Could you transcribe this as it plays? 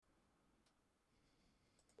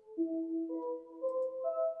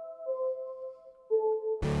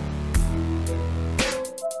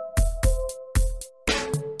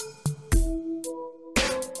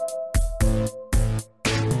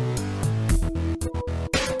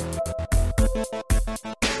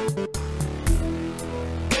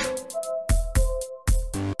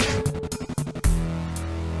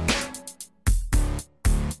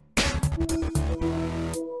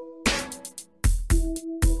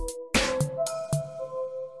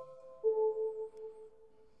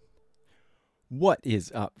What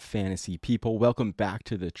is up, fantasy people? Welcome back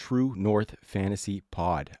to the True North Fantasy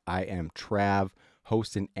Pod. I am Trav,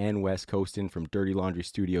 hosting and West Coasting from Dirty Laundry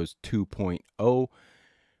Studios 2.0.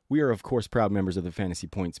 We are, of course, proud members of the Fantasy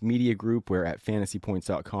Points Media Group, where at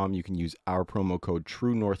fantasypoints.com you can use our promo code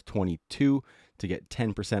TrueNorth22 to get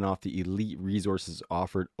 10% off the elite resources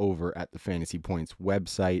offered over at the Fantasy Points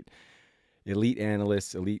website. Elite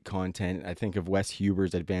analysts, elite content. I think of Wes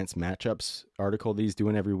Huber's advanced matchups article that he's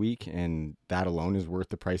doing every week, and that alone is worth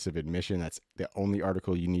the price of admission. That's the only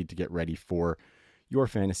article you need to get ready for your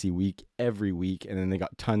fantasy week every week. And then they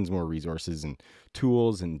got tons more resources and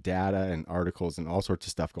tools and data and articles and all sorts of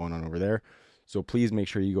stuff going on over there. So please make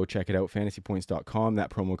sure you go check it out, fantasypoints.com. That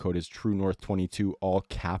promo code is TrueNorth22, all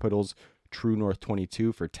capitals,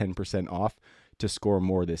 TrueNorth22 for 10% off to score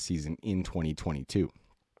more this season in 2022.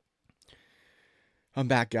 I'm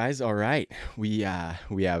back, guys. All right. We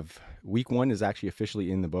have week one is actually officially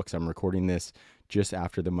in the books. I'm recording this just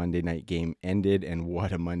after the Monday night game ended, and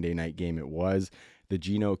what a Monday night game it was. The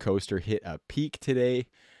Geno coaster hit a peak today.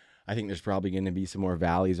 I think there's probably going to be some more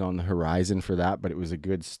valleys on the horizon for that, but it was a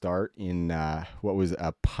good start in what was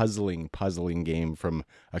a puzzling game from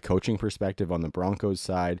a coaching perspective on the Broncos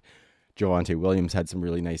side. Javonte Williams had some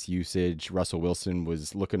really nice usage. Russell Wilson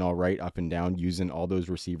was looking all right up and down, using all those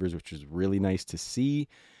receivers, which was really nice to see.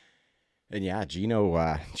 And yeah,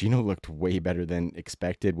 Geno looked way better than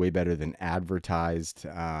expected, way better than advertised.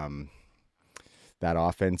 That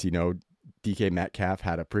offense, DK Metcalf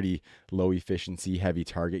had a pretty low efficiency, heavy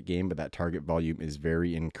target game, but that target volume is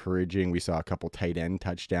very encouraging. We saw a couple tight end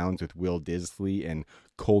touchdowns with Will Disley and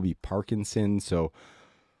Colby Parkinson. So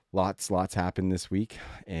Lots happened this week,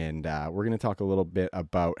 and we're going to talk a little bit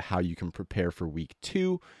about how you can prepare for week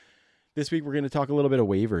two. This week, we're going to talk a little bit of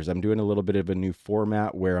waivers. I'm doing a little bit of a new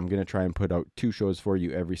format where I'm going to try and put out two shows for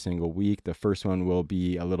you every single week. The first one will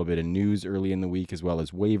be a little bit of news early in the week as well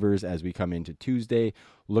as waivers as we come into Tuesday.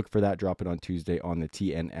 Look for that dropping on Tuesday on the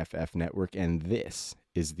TNFF network, and this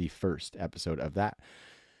is the first episode of that.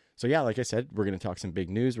 So yeah, like I said, we're going to talk some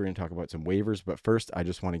big news. We're going to talk about some waivers. But first, I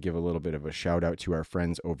just want to give a little bit of a shout out to our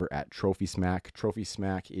friends over at Trophy Smack. Trophy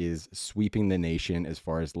Smack is sweeping the nation as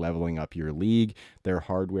far as leveling up your league. Their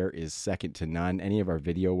hardware is second to none. Any of our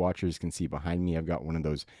video watchers can see behind me, I've got one of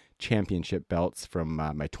those championship belts from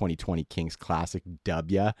my 2020 Kings Classic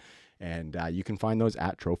W. And you can find those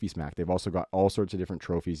at Trophy Smack. They've also got all sorts of different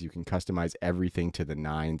trophies. You can customize everything to the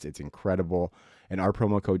nines. It's incredible. And our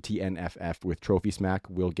promo code TNFF with Trophy Smack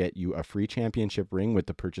will get you a free championship ring with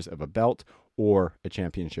the purchase of a belt or a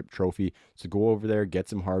championship trophy. So go over there, get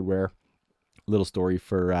some hardware. Little story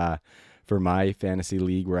for my fantasy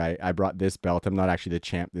league where I brought this belt. I'm not actually the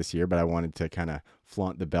champ this year, but I wanted to kind of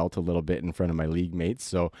flaunt the belt a little bit in front of my league mates.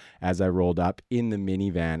 So as I rolled up in the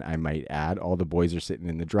minivan, I might add, all the boys are sitting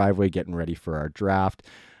in the driveway getting ready for our draft.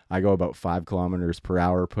 I go about 5 kilometers per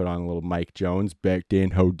hour, put on a little Mike Jones, back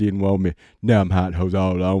then, ho didn't want me, now I'm hot, hoes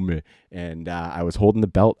all on me. And I was holding the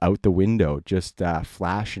belt out the window, just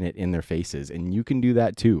flashing it in their faces. And you can do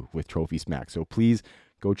that too with Trophy Smack. So please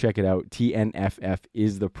go check it out. TNFF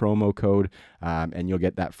is the promo code, and you'll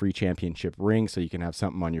get that free championship ring so you can have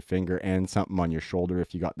something on your finger and something on your shoulder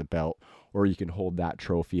if you got the belt, or you can hold that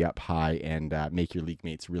trophy up high and make your league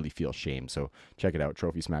mates really feel shame. So check it out.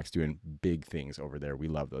 Trophy Smack's doing big things over there. We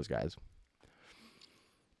love those guys.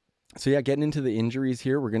 So yeah, getting into the injuries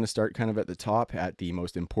here, we're going to start kind of at the top at the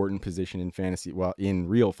most important position in fantasy, well, in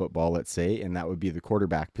real football, let's say, and that would be the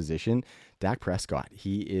quarterback position. Dak Prescott,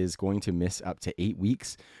 he is going to miss up to 8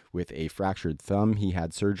 weeks with a fractured thumb. He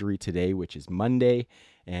had surgery today, which is Monday,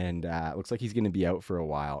 and it looks like he's going to be out for a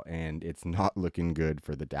while, and it's not looking good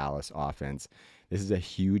for the Dallas offense. This is a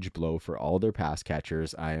huge blow for all their pass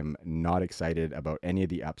catchers. I am not excited about any of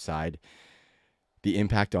the upside. The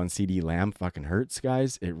impact on CeeDee Lamb fucking hurts,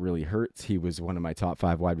 guys. It really hurts. He was one of my top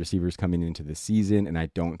 5 wide receivers coming into the season, and I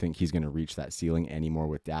don't think he's going to reach that ceiling anymore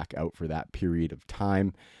with Dak out for that period of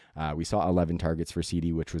time. We saw 11 targets for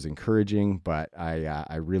CeeDee, which was encouraging, but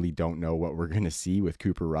I really don't know what we're going to see with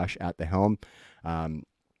Cooper Rush at the helm.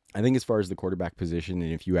 I think as far as the quarterback position,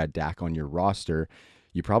 and if you had Dak on your roster,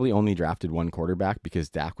 you probably only drafted one quarterback because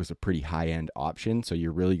Dak was a pretty high-end option, so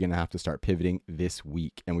you're really going to have to start pivoting this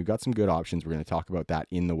week. And we've got some good options. We're going to talk about that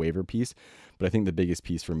in the waiver piece, but I think the biggest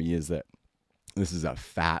piece for me is that this is a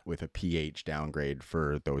fat with a pH downgrade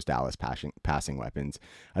for those Dallas passing weapons.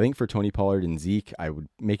 I think for Tony Pollard and Zeke, I would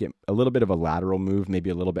make it a little bit of a lateral move, maybe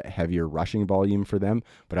a little bit heavier rushing volume for them,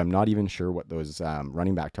 but I'm not even sure what those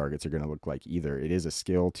running back targets are going to look like either. It is a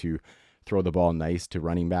skill to throw the ball nice to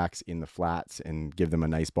running backs in the flats and give them a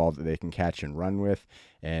nice ball that they can catch and run with.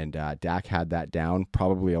 And Dak had that down,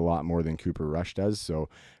 probably a lot more than Cooper Rush does. So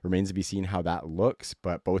remains to be seen how that looks.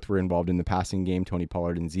 But both were involved in the passing game, Tony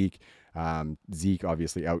Pollard and Zeke. Zeke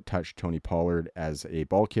obviously out-touched Tony Pollard as a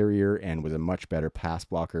ball carrier and was a much better pass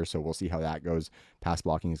blocker. So we'll see how that goes. Pass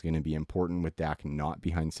blocking is going to be important with Dak not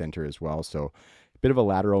behind center as well. So a bit of a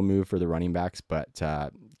lateral move for the running backs, but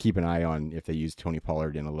keep an eye on if they use Tony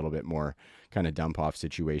Pollard in a little bit more kind of dump off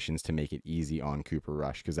situations to make it easy on Cooper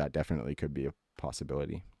Rush, because that definitely could be a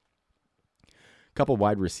possibility. Couple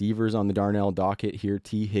wide receivers on the Darnell docket here.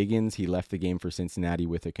 T. Higgins, he left the game for Cincinnati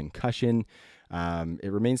with a concussion.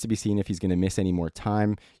 It remains to be seen if he's going to miss any more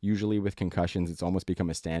time. Usually with concussions, it's almost become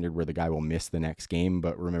a standard where the guy will miss the next game.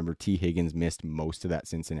 But remember, T. Higgins missed most of that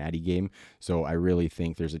Cincinnati game. So I really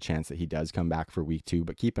think there's a chance that he does come back for week 2.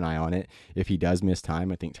 But keep an eye on it. If he does miss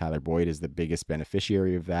time, I think Tyler Boyd is the biggest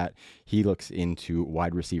beneficiary of that. He looks into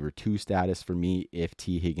wide receiver 2 status for me if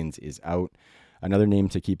T. Higgins is out. Another name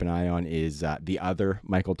to keep an eye on is the other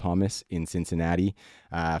Michael Thomas in Cincinnati.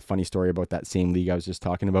 Funny story about that same league I was just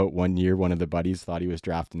talking about. One year, one of the buddies thought he was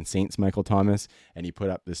drafting Saints Michael Thomas, and he put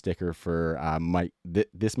up the sticker for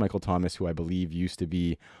this Michael Thomas, who I believe used to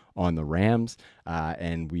be on the Rams,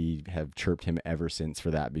 and we have chirped him ever since for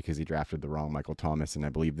that because he drafted the wrong Michael Thomas, and I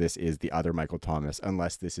believe this is the other Michael Thomas,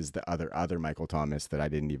 unless this is the other Michael Thomas that I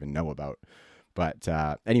didn't even know about. But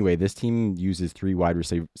anyway, this team uses 3 wide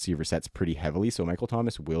receiver sets pretty heavily, so Michael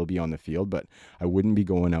Thomas will be on the field, but I wouldn't be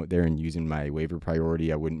going out there and using my waiver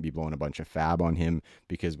priority. I wouldn't be blowing a bunch of fab on him,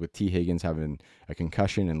 because with T. Higgins having a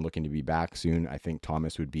concussion and looking to be back soon, I think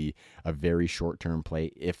Thomas would be a very short-term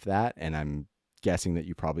play, if that, and I'm guessing that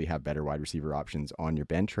you probably have better wide receiver options on your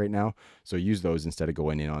bench right now, so use those instead of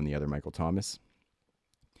going in on the other Michael Thomas.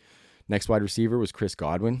 Next wide receiver was Chris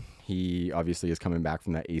Godwin. He obviously is coming back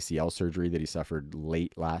from that ACL surgery that he suffered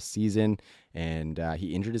late last season, and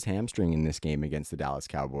he injured his hamstring in this game against the Dallas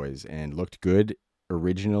Cowboys and looked good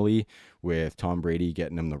originally with Tom Brady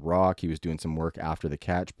getting him the rock. He was doing some work after the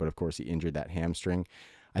catch, but of course he injured that hamstring.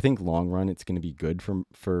 I think long run, it's going to be good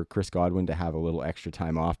for Chris Godwin to have a little extra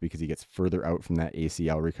time off because he gets further out from that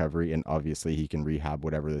ACL recovery, and obviously he can rehab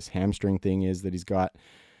whatever this hamstring thing is that he's got.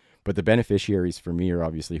 But the beneficiaries for me are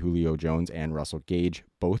obviously Julio Jones and Russell Gage.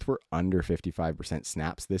 Both were under 55%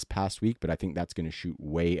 snaps this past week, but I think that's going to shoot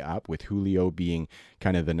way up with Julio being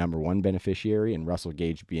kind of the number 1 beneficiary and Russell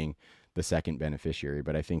Gage being the second beneficiary.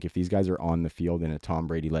 But I think if these guys are on the field in a Tom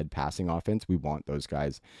Brady-led passing offense, we want those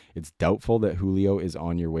guys. It's doubtful that Julio is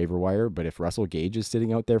on your waiver wire, but if Russell Gage is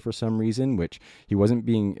sitting out there for some reason, which he wasn't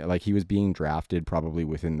being, like he was being drafted probably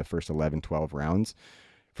within the first 11, 12 rounds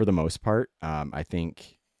for the most part, I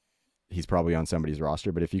think he's probably on somebody's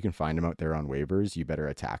roster, but if you can find him out there on waivers, you better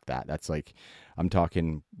attack that. That's like, I'm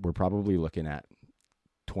talking, we're probably looking at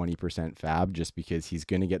 20% fab just because he's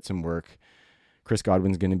going to get some work. Chris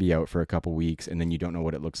Godwin's going to be out for a couple weeks, and then you don't know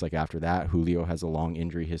what it looks like after that. Julio has a long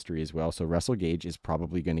injury history as well. So Russell Gage is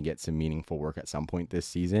probably going to get some meaningful work at some point this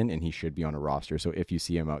season, and he should be on a roster. So if you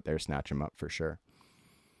see him out there, snatch him up for sure.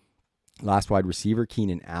 Last wide receiver,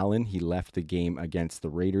 Keenan Allen. He left the game against the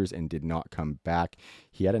Raiders and did not come back.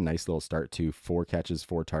 He had a nice little start too. 4 catches,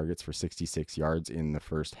 4 targets for 66 yards in the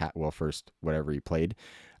first whatever he played.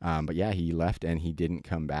 But yeah, he left and he didn't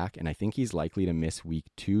come back. And I think he's likely to miss week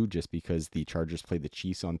 2 just because the Chargers played the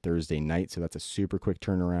Chiefs on Thursday night. So that's a super quick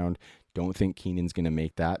turnaround. Don't think Keenan's going to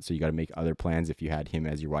make that. So you got to make other plans if you had him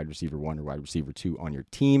as your wide receiver 1 or wide receiver 2 on your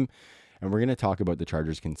team. And we're going to talk about the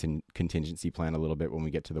Chargers contingency plan a little bit when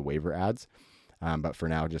we get to the waiver ads. But for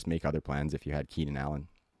now, just make other plans if you had Keenan Allen.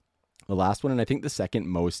 The last one, and I think the second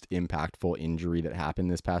most impactful injury that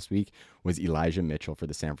happened this past week, was Elijah Mitchell for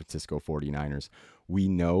the San Francisco 49ers. We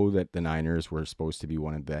know that the Niners were supposed to be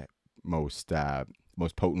one of the most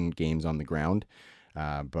potent games on the ground.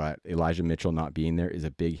 But Elijah Mitchell not being there is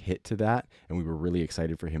a big hit to that, and we were really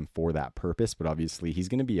excited for him for that purpose. But obviously, he's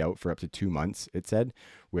going to be out for up to 2 months, it said,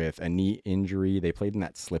 with a knee injury. They played in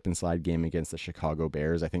that slip and slide game against the Chicago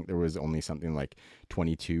Bears. I think there was only something like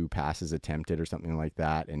 22 passes attempted or something like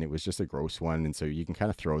that, and it was just a gross one. And so you can kind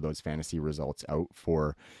of throw those fantasy results out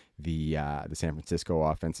for the San Francisco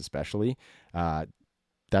offense, especially.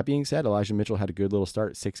 That being said, Elijah Mitchell had a good little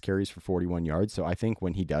start, 6 carries for 41 yards. So I think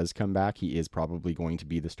when he does come back, he is probably going to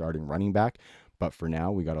be the starting running back. But for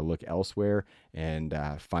now, we got to look elsewhere and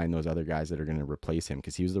find those other guys that are going to replace him,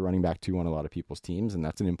 because he was the running back 2 on a lot of people's teams, and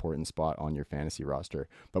that's an important spot on your fantasy roster.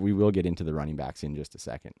 But we will get into the running backs in just a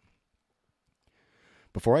second.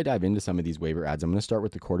 Before I dive into some of these waiver ads, I'm going to start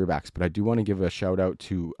with the quarterbacks, but I do want to give a shout out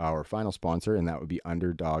to our final sponsor, and that would be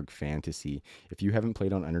Underdog Fantasy. If you haven't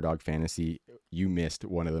played on Underdog Fantasy, you missed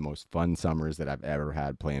one of the most fun summers that I've ever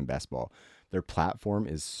had playing best ball. Their platform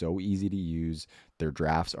is so easy to use. Their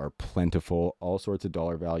drafts are plentiful, all sorts of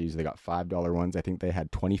dollar values. They got $5 ones. I think they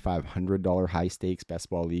had $2,500 high stakes best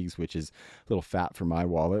ball leagues, which is a little fat for my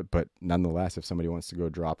wallet, but nonetheless, if somebody wants to go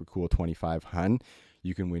drop a cool 2500,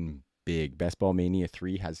 you can win big. Best Ball Mania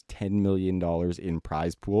 3 has $10 million in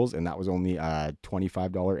prize pools, and that was only a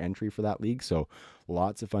 $25 entry for that league. So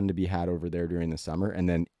lots of fun to be had over there during the summer. And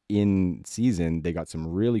then in season, they got some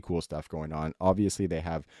really cool stuff going on. Obviously, they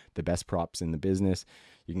have the best props in the business.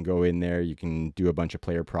 You can go in there, you can do a bunch of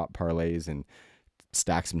player prop parlays and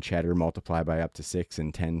stack some cheddar, multiply by up to 6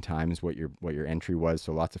 and 10 times what your entry was.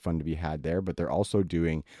 So lots of fun to be had there. But they're also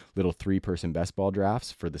doing little 3-person best ball drafts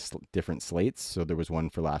for the different slates. So there was one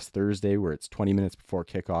for last Thursday where it's 20 minutes before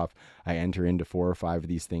kickoff. I enter into 4 or 5 of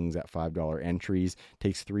these things at $5 entries.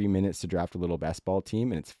 Takes 3 minutes to draft a little best ball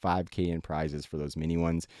team, and it's $5K in prizes for those mini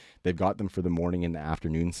ones. They've got them for the morning and the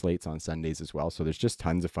afternoon slates on Sundays as well. So there's just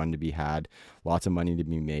tons of fun to be had, lots of money to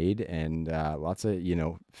be made, and lots of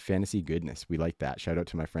fantasy goodness. We like that. Shout out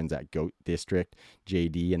to my friends at Goat District,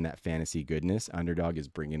 JD, and that fantasy goodness. Underdog is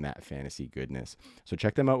bringing that fantasy goodness. So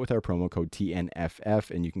check them out with our promo code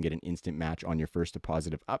TNFF, and you can get an instant match on your first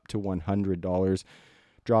deposit of up to $100.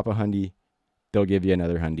 Drop a hundy, they'll give you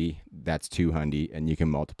another hundy. That's 2 hundy, and you can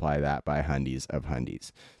multiply that by hundies of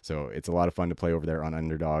hundies. So it's a lot of fun to play over there on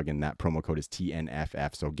Underdog, and that promo code is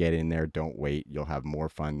TNFF. So get in there, don't wait. You'll have more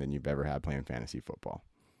fun than you've ever had playing fantasy football.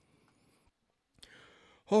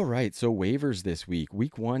 All right, so waivers this week.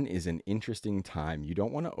 Week 1 is an interesting time. You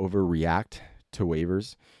don't want to overreact to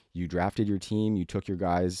waivers. You drafted your team, you took your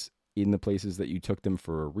guys in the places that you took them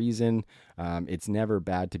for a reason. It's never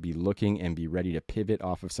bad to be looking and be ready to pivot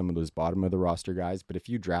off of some of those bottom of the roster guys. But if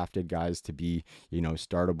you drafted guys to be,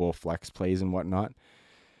 startable flex plays and whatnot,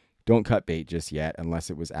 don't cut bait just yet unless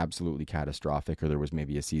it was absolutely catastrophic or there was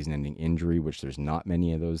maybe a season-ending injury, which there's not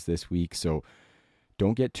many of those this week. So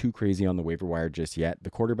don't get too crazy on the waiver wire just yet. The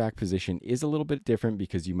quarterback position is a little bit different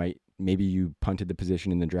because maybe you punted the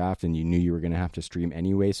position in the draft and you knew you were going to have to stream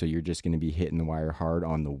anyway, so you're just going to be hitting the wire hard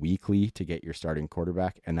on the weekly to get your starting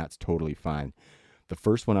quarterback, and that's totally fine. The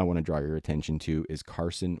first one I want to draw your attention to is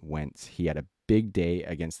Carson Wentz. He had a big day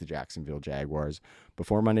against the Jacksonville Jaguars.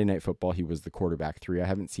 Before Monday Night Football, he was the quarterback 3. I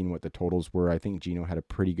haven't seen what the totals were. I think Geno had a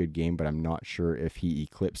pretty good game, but I'm not sure if he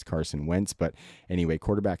eclipsed Carson Wentz. But anyway,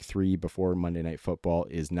 quarterback 3 before Monday Night Football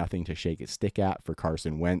is nothing to shake a stick at for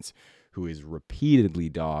Carson Wentz, who is repeatedly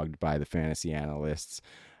dogged by the fantasy analysts.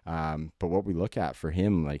 But what we look at for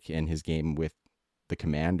him, like in his game with the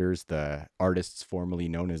Commanders, the artists formerly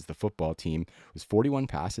known as the football team, was 41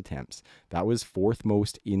 pass attempts. That was 4th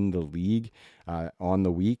most in the league on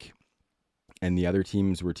the week. And the other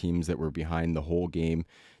teams were teams that were behind the whole game.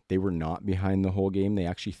 They were not behind the whole game. They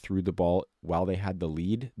actually threw the ball while they had the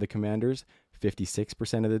lead, the Commanders,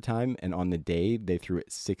 56% of the time. And on the day, they threw it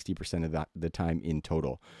 60% of the time in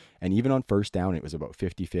total. And even on first down, it was about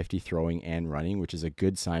 50-50 throwing and running, which is a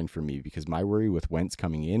good sign for me because my worry with Wentz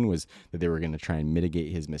coming in was that they were going to try and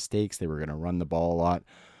mitigate his mistakes. They were going to run the ball a lot.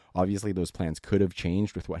 Obviously, those plans could have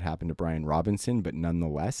changed with what happened to Brian Robinson, but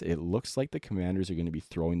nonetheless, it looks like the Commanders are going to be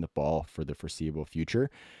throwing the ball for the foreseeable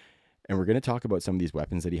future. And we're going to talk about some of these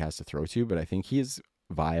weapons that he has to throw to, but I think he is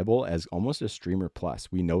viable as almost a streamer plus.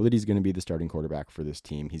 We know that he's going to be the starting quarterback for this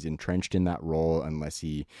team. He's entrenched in that role unless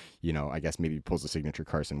he, I guess maybe pulls the signature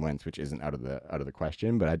Carson Wentz, which isn't out of the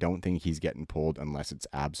question, but I don't think he's getting pulled unless it's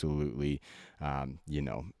absolutely,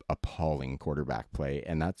 appalling quarterback play.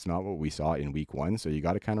 And that's not what we saw in week 1. So you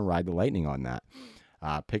got to kind of ride the lightning on that.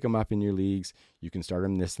 Pick him up in your leagues. You can start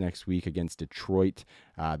him this next week against Detroit.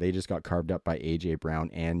 They just got carved up by A.J. Brown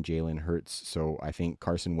and Jalen Hurts. So I think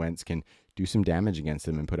Carson Wentz can do some damage against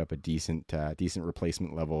them and put up a decent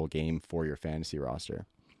replacement level game for your fantasy roster.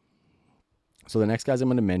 So the next guys I'm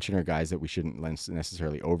going to mention are guys that we shouldn't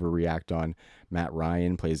necessarily overreact on. Matt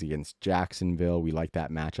Ryan plays against Jacksonville. We like that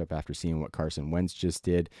matchup after seeing what Carson Wentz just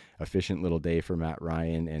did. Efficient little day for Matt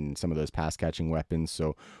Ryan and some of those pass-catching weapons.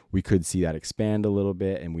 So we could see that expand a little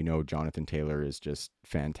bit. And we know Jonathan Taylor is just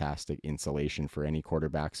fantastic insulation for any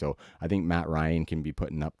quarterback. So I think Matt Ryan can be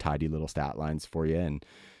putting up tidy little stat lines for you and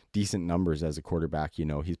decent numbers as a quarterback.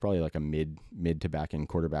 He's probably like a mid to back end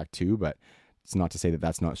quarterback too, but it's not to say that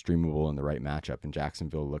that's not streamable in the right matchup, and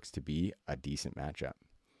Jacksonville looks to be a decent matchup.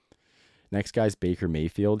 Next guy's Baker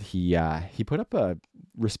Mayfield. He put up a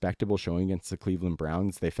respectable showing against the Cleveland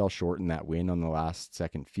Browns. They fell short in that win on the last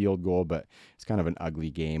second field goal, but it's kind of an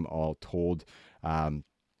ugly game all told.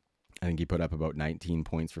 I think he put up about 19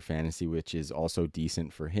 points for fantasy, which is also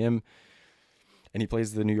decent for him. And he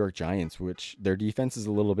plays the New York Giants, which their defense is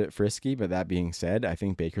a little bit frisky. But that being said, I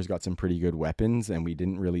think Baker's got some pretty good weapons, and we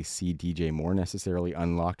didn't really see DJ Moore necessarily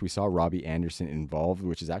unlocked. We saw Robbie Anderson involved,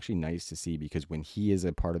 which is actually nice to see because when he is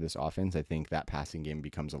a part of this offense, I think that passing game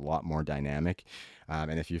becomes a lot more dynamic.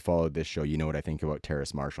 And if you followed this show, you know what I think about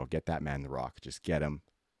Terrace Marshall. Get that man the rock. Just get him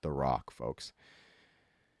the rock, folks.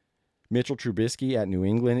 Mitchell Trubisky at New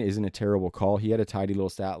England isn't a terrible call. He had a tidy little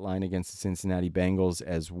stat line against the Cincinnati Bengals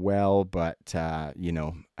as well, but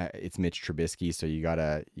it's Mitch Trubisky, so you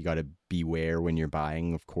gotta beware when you're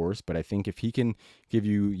buying, of course. But I think if he can give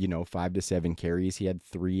you 5 to 7 carries, he had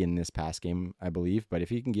 3 in this past game, I believe. But if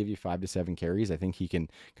he can give you 5 to 7 carries, I think he can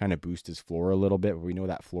kind of boost his floor a little bit. We know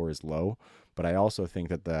that floor is low. But I also think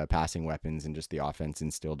that the passing weapons and just the offense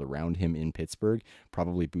instilled around him in Pittsburgh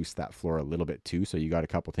probably boosts that floor a little bit too. So you got a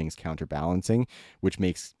couple things counterbalancing, which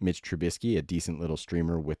makes Mitch Trubisky a decent little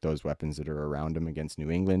streamer with those weapons that are around him against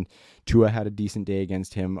New England. Tua had a decent day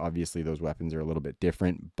against him. Obviously, those weapons are a little bit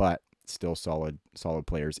different, but still solid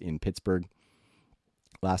players in Pittsburgh.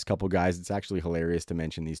 Last couple guys, it's actually hilarious to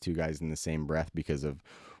mention these two guys in the same breath because of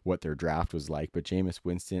what their draft was like. But Jameis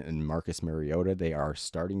Winston and Marcus Mariota, they are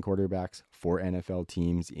starting quarterbacks for NFL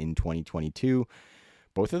teams in 2022.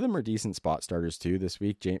 Both of them are decent spot starters too this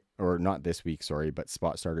week, or not this week, sorry, but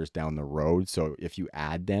spot starters down the road. So if you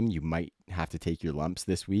add them, you might have to take your lumps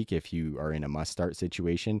this week. If you are in a must start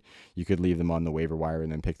situation, you could leave them on the waiver wire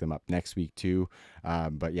and then pick them up next week too.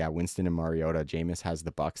 But yeah, Winston and Mariota, Jameis has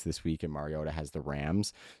the Bucks this week and Mariota has the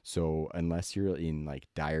Rams. So unless you're in like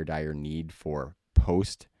dire need for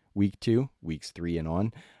post week 2, weeks 3 and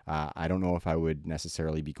on, I don't know if I would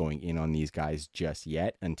necessarily be going in on these guys just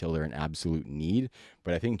yet until they're an absolute need.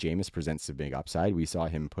 But I think Jameis presents a big upside. We saw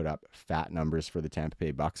him put up fat numbers for the Tampa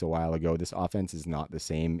Bay Bucks a while ago. This offense is not the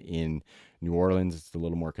same in New Orleans. It's a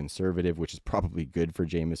little more conservative, which is probably good for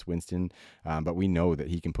Jameis Winston. But we know that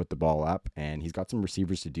he can put the ball up, and he's got some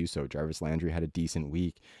receivers to do so. Jarvis Landry had a decent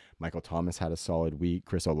week. Michael Thomas had a solid week.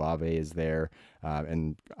 Chris Olave is there.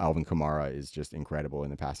 And Alvin Kamara is just incredible in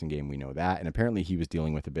the passing game. We know that. And apparently he was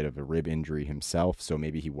dealing with a bit of a rib injury himself, so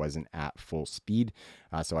maybe he wasn't at full speed.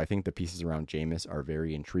 So I think the pieces around Jameis are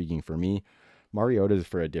very intriguing for me. Mariota is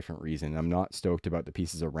for a different reason. I'm not stoked about the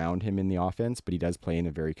pieces around him in the offense, but he does play in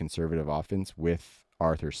a very conservative offense with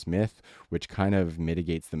Arthur Smith, which kind of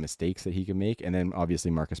mitigates the mistakes that he can make. And then obviously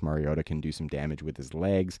Marcus Mariota can do some damage with his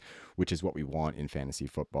legs, which is what we want in fantasy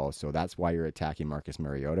football. So that's why you're attacking Marcus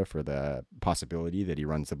Mariota, for the possibility that he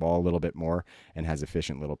runs the ball a little bit more and has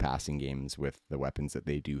efficient little passing games with the weapons that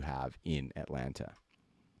they do have in Atlanta.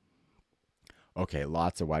 Okay,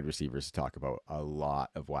 lots of wide receivers to talk about. A lot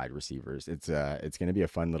of wide receivers. It's going to be a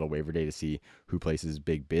fun little waiver day to see who places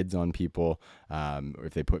big bids on people, or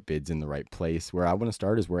if they put bids in the right place. Where I want to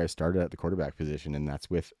start is where I started at the quarterback position, and that's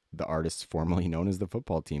with the artists formerly known as the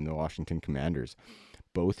football team, the Washington Commanders.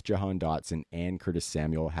 Both Jahan Dotson and Curtis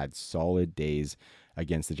Samuel had solid days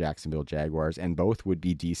against the Jacksonville Jaguars, and both would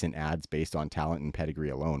be decent ads based on talent and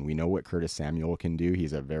pedigree alone. We know what Curtis Samuel can do.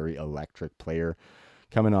 He's a very electric player,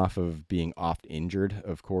 coming off of being oft injured,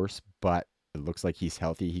 of course, but it looks like he's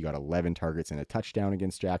healthy. He got 11 targets and a touchdown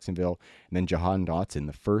against Jacksonville. And then Jahan Dotson,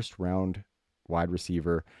 the first round wide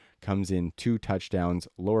receiver, comes in 2 touchdowns,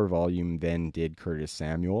 lower volume than did Curtis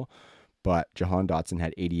Samuel. But Jahan Dotson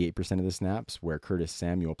had 88% of the snaps, where Curtis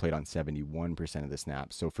Samuel played on 71% of the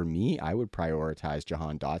snaps. So for me, I would prioritize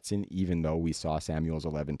Jahan Dotson, even though we saw Samuel's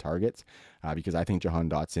 11 targets, because I think Jahan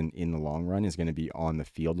Dotson in the long run is going to be on the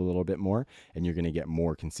field a little bit more, and you're going to get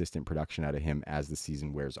more consistent production out of him as the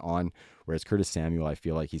season wears on. Whereas Curtis Samuel, I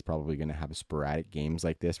feel like he's probably going to have sporadic games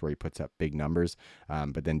like this where he puts up big numbers,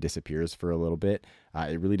 but then disappears for a little bit.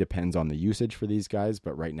 It really depends on the usage for these guys,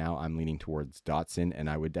 but right now I'm leaning towards Dotson, and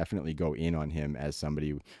I would definitely go in on him as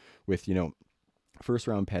somebody with, first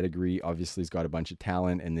round pedigree. Obviously he's got a bunch of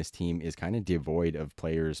talent, and this team is kind of devoid of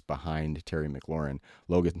players behind Terry McLaurin.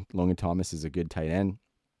 Logan Thomas is a good tight end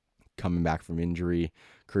coming back from injury.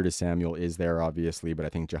 Curtis Samuel is there obviously, but I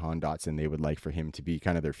think Jahan Dotson, they would like for him to be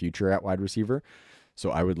kind of their future at wide receiver. So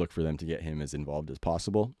I would look for them to get him as involved as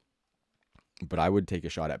possible. But I would take a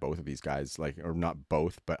shot at both of these guys, or not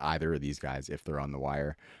both, but either of these guys if they're on the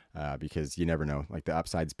wire, because you never know. Like, the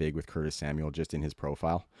upside's big with Curtis Samuel just in his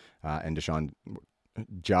profile, and Jahan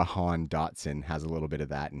Dotson has a little bit of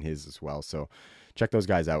that in his as well. So check those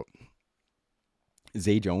guys out.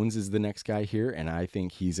 Zay Jones is the next guy here, and I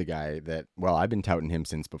think he's a guy that, well, I've been touting him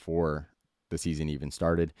since before the season even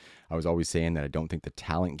started. I was always saying that I don't think the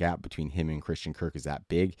talent gap between him and Christian Kirk is that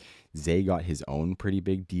big. Zay got his own pretty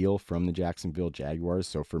big deal from the Jacksonville Jaguars.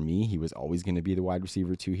 So for me, he was always going to be the wide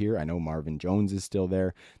receiver 2 here. I know Marvin Jones is still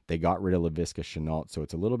there. They got rid of Laviska Shenault, so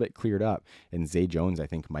it's a little bit cleared up. And Zay Jones, I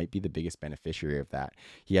think, might be the biggest beneficiary of that.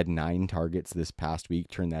 He had 9 targets this past week,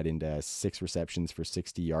 turned that into 6 receptions for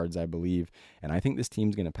 60 yards, I believe. And I think this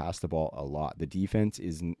team's going to pass the ball a lot. The defense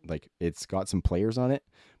is like, it's got some players on it,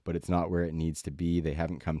 but it's not where it needs to be. They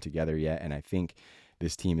haven't come together yet. And I think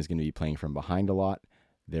this team is going to be playing from behind a lot.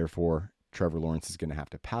 Therefore, Trevor Lawrence is going to have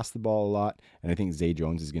to pass the ball a lot, and I think Zay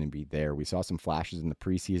Jones is going to be there. We saw some flashes in the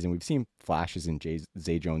preseason. We've seen flashes in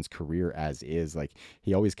Zay Jones' career as is. Like,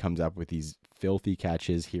 he always comes up with these filthy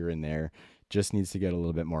catches here and there. Just needs to get a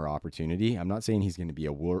little bit more opportunity. I'm not saying he's going to be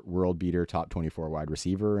a world beater, top 24 wide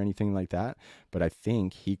receiver or anything like that, but I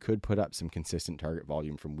think he could put up some consistent target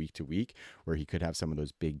volume from week to week where he could have some of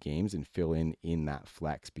those big games and fill in that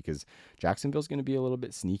flex, because Jacksonville's going to be a little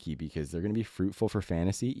bit sneaky because they're going to be fruitful for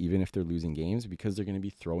fantasy, even if they're losing games, because they're going to be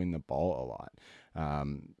throwing the ball a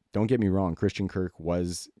lot. Don't get me wrong. Christian Kirk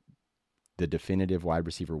was the definitive wide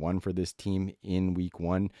receiver 1 for this team in week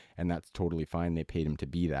 1, and that's totally fine. They paid him to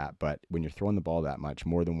be that. But when you're throwing the ball that much,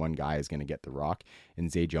 more than one guy is going to get the rock.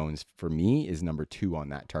 And Zay Jones, for me, is number 2 on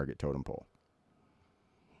that target totem pole.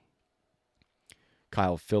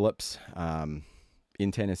 Kyle Phillips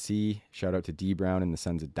in Tennessee. Shout out to D Brown and the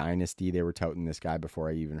Sons of Dynasty. They were touting this guy before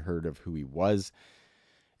I even heard of who he was.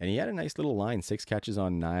 And he had a nice little line, 6 catches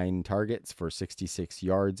on 9 targets for 66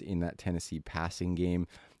 yards in that Tennessee passing game.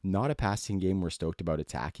 Not a passing game we're stoked about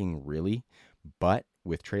attacking, really. But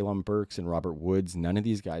with Treylon Burks and Robert Woods, none of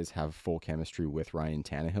these guys have full chemistry with Ryan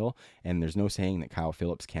Tannehill. And there's no saying that Kyle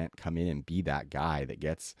Phillips can't come in and be that guy that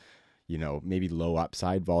gets, maybe low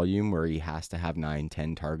upside volume where he has to have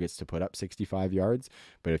 9-10 targets to put up 65 yards.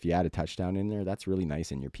 But if you add a touchdown in there, that's really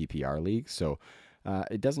nice in your PPR league. So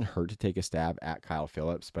it doesn't hurt to take a stab at Kyle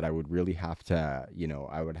Phillips, but I would really have to,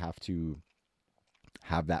 I would have to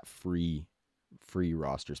have that free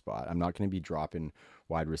roster spot. I'm not going to be dropping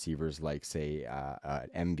wide receivers like, say,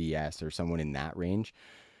 MVS or someone in that range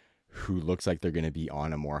who looks like they're going to be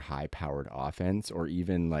on a more high-powered offense, or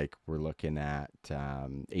even like we're looking at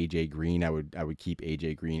AJ Green. I would keep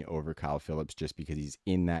AJ Green over Kyle Phillips just because he's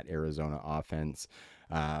in that Arizona offense.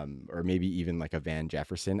 Or maybe even like a Van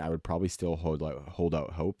Jefferson. I would probably still hold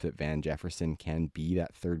out hope that Van Jefferson can be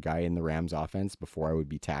that third guy in the Rams offense before I would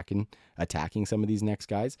be attacking some of these next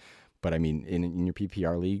guys. But I mean, in your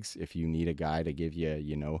PPR leagues, if you need a guy to give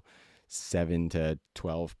you, 7 to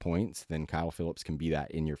 12 points, then Kyle Phillips can be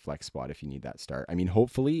that in your flex spot if you need that start. I mean,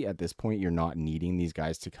 hopefully at this point, you're not needing these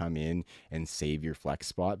guys to come in and save your flex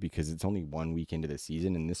spot, because it's only 1 week into the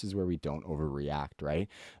season, and this is where we don't overreact, right?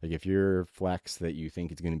 Like, if your flex that you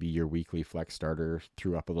think is going to be your weekly flex starter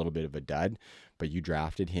threw up a little bit of a dud, but you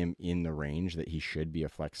drafted him in the range that he should be a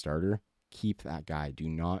flex starter, keep that guy. Do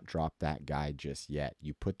not drop that guy just yet.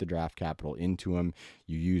 You put the draft capital into him.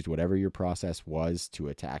 You used whatever your process was to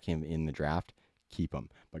attack him in the draft. Keep him.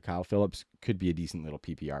 But Kyle Phillips could be a decent little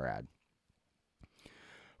PPR ad.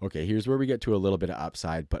 Okay, here's where we get to a little bit of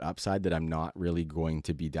upside, but upside that I'm not really going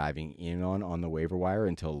to be diving in on the waiver wire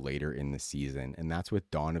until later in the season, and that's with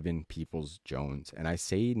Donovan Peoples-Jones. And I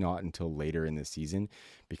say not until later in the season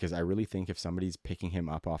because I really think if somebody's picking him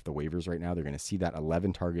up off the waivers right now, they're going to see that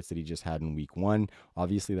 11 targets that he just had in week 1.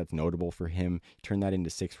 Obviously, that's notable for him. Turn that into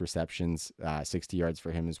 6 receptions, 60 yards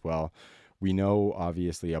for him as well. We know,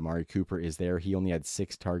 obviously, Amari Cooper is there. He only had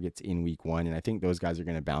 6 targets in week 1, and I think those guys are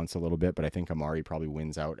going to bounce a little bit, but I think Amari probably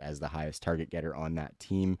wins out as the highest target getter on that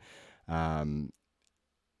team.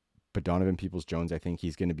 But Donovan Peoples-Jones, I think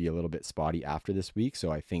he's going to be a little bit spotty after this week. So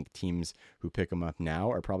I think teams who pick him up now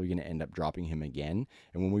are probably going to end up dropping him again.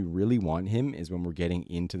 And when we really want him is when we're getting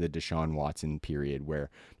into the Deshaun Watson period, where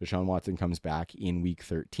Deshaun Watson comes back in week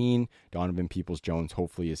 13. Donovan Peoples-Jones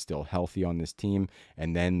hopefully is still healthy on this team.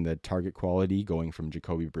 And then the target quality going from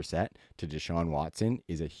Jacoby Brissett to Deshaun Watson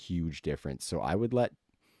is a huge difference. So I would let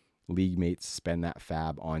league mates spend that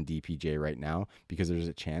fab on DPJ right now, because there's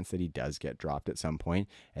a chance that he does get dropped at some point,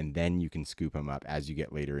 and then you can scoop him up as you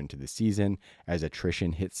get later into the season. As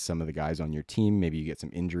attrition hits some of the guys on your team, maybe you get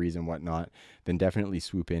some injuries and whatnot, then definitely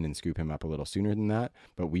swoop in and scoop him up a little sooner than that.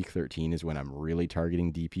 But week 13 is when I'm really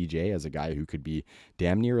targeting DPJ as a guy who could be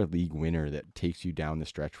damn near a league winner that takes you down the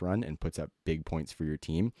stretch run and puts up big points for your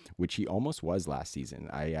team, which he almost was last season.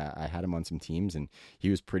 I had him on some teams, and he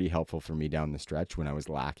was pretty helpful for me down the stretch when I was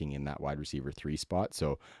lacking in that wide receiver 3 spot.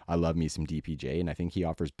 So I love me some DPJ, and I think he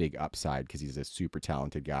offers big upside because he's a super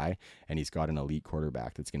talented guy, and he's got an elite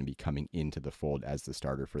quarterback that's going to be coming into the fold as the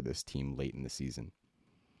starter for this team late in the season.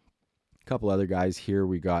 A couple other guys here.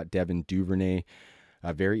 We got Devin Duvernay,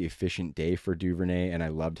 a very efficient day for Duvernay, and I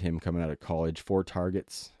loved him coming out of college. 4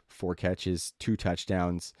 targets, 4 catches, 2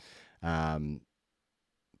 touchdowns.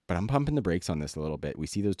 But I'm pumping the brakes on this a little bit. We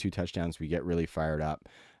see those 2 touchdowns, we get really fired up.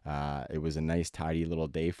 It was a nice, tidy little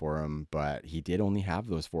day for him, but he did only have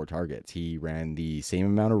those 4 targets. He ran the same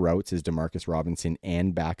amount of routes as Demarcus Robinson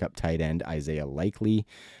and backup tight end Isaiah Likely.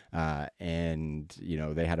 And,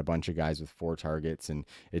 they had a bunch of guys with 4 targets, and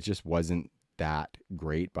it just wasn't that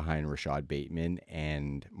great behind Rashad Bateman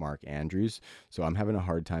and Mark Andrews. So I'm having a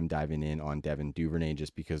hard time diving in on Devin Duvernay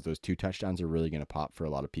just because those 2 touchdowns are really going to pop for a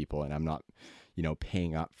lot of people, and I'm not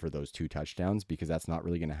paying up for those 2 touchdowns because that's not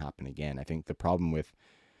really going to happen again. I think the problem with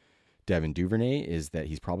Devin Duvernay is that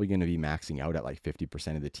he's probably going to be maxing out at like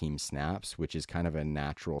 50% of the team snaps, which is kind of a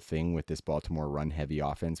natural thing with this Baltimore run-heavy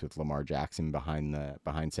offense with Lamar Jackson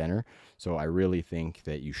behind center. So I really think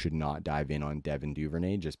that you should not dive in on Devin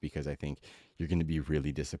Duvernay just because I think you're going to be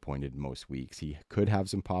really disappointed most weeks. He could have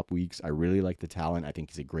some pop weeks. I really like the talent. I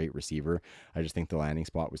think he's a great receiver. I just think the landing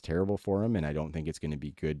spot was terrible for him, and I don't think it's going to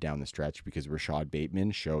be good down the stretch because Rashad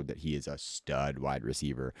Bateman showed that he is a stud wide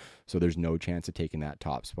receiver. So there's no chance of taking that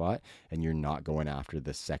top spot, and you're not going after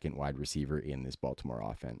the second wide receiver in this Baltimore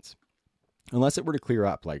offense. Unless it were to clear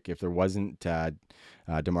up, like if there wasn't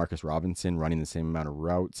Demarcus Robinson running the same amount of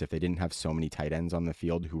routes, if they didn't have so many tight ends on the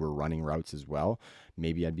field who were running routes as well,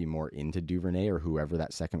 maybe I'd be more into Duvernay or whoever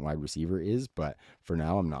that second wide receiver is. But for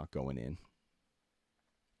now, I'm not going in.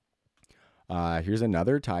 Here's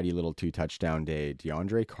another tidy little 2 touchdown day.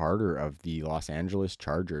 DeAndre Carter of the Los Angeles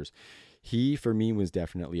Chargers. He, for me, was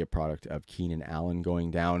definitely a product of Keenan Allen going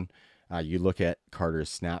down. You look at Carter's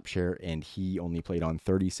snap share, and he only played on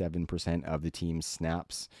 37% of the team's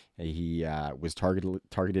snaps. He was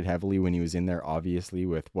targeted heavily when he was in there, obviously,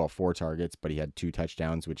 with, 4 targets, but he had 2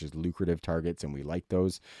 touchdowns, which is lucrative targets, and we like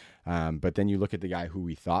those. But then you look at the guy who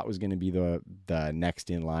we thought was going to be the next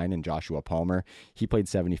in line, and Joshua Palmer. He played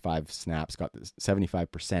 75 snaps, got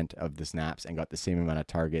 75% of the snaps, and got the same amount of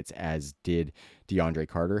targets as did DeAndre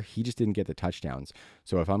Carter. He just didn't get the touchdowns.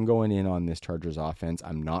 So if I'm going in on this Chargers offense,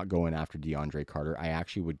 I'm not going after DeAndre Carter. I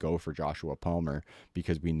actually would go for Joshua Palmer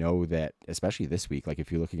because we know that, especially this week, like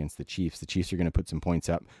if you look against the Chiefs are going to put some points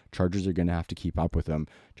up. Chargers are going to have to keep up with them.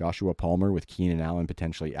 Joshua Palmer, with Keenan Allen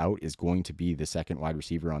potentially out, is going to be the second wide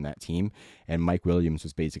receiver on that team. And Mike Williams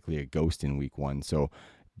was basically a ghost in week 1. So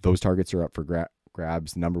those targets are up for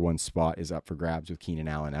grabs. The number 1 spot is up for grabs with Keenan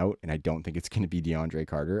Allen out, and I don't think it's going to be DeAndre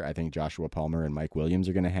Carter. I think Joshua Palmer and Mike Williams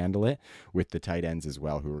are going to handle it, with the tight ends as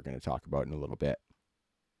well, who we're going to talk about in a little bit.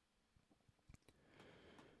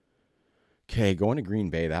 Okay, going to Green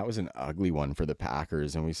Bay, that was an ugly one for the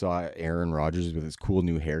Packers, and we saw Aaron Rodgers with his cool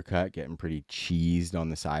new haircut getting pretty cheesed on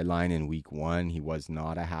the sideline in week 1. He was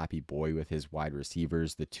not a happy boy with his wide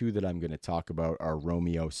receivers. The 2 that I'm going to talk about are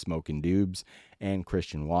Romeo Smokin' Dubes and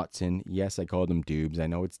Christian Watson. Yes, I called him Dubes. I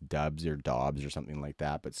know it's Dubs or Dobbs or something like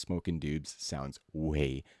that, but Smokin' Dubes sounds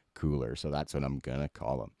way cooler, so that's what I'm going to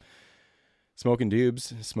call him. Smokin'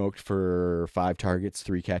 Dubes smoked for 5 targets,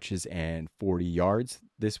 3 catches, and 40 yards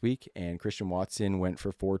this week. And Christian Watson went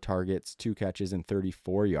for 4 targets, 2 catches, and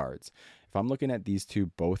 34 yards. If I'm looking at these 2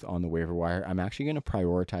 both on the waiver wire, I'm actually going to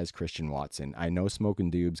prioritize Christian Watson. I know Smokin'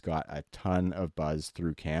 Dubes got a ton of buzz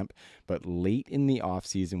through camp, but late in the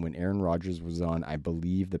offseason when Aaron Rodgers was on, I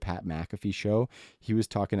believe, the Pat McAfee show, he was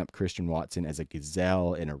talking up Christian Watson as a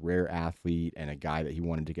gazelle and a rare athlete and a guy that he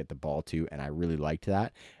wanted to get the ball to, and I really liked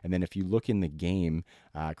that. And then if you look in the game,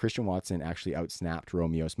 Christian Watson actually outsnapped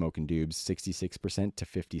Romeo Smokin' Dubes 66% to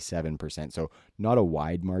 57%. So not a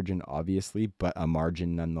wide margin, obviously, but a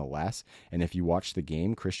margin nonetheless. And if you watch the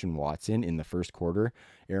game, Christian Watson in the first quarter,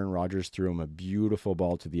 Aaron Rodgers threw him a beautiful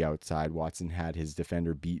ball to the outside. Watson had his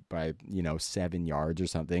defender beat by, 7 yards or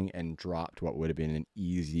something and dropped what would have been an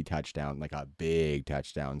easy touchdown, like a big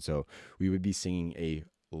touchdown. So we would be singing a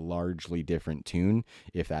largely different tune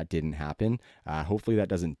if that didn't happen. Hopefully that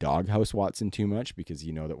doesn't doghouse Watson too much, because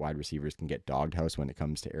you know that wide receivers can get doghouse when it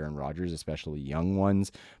comes to Aaron Rodgers, especially young ones.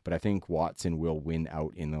 But I think Watson will win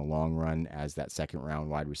out in the long run as that second round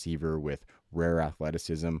wide receiver with rare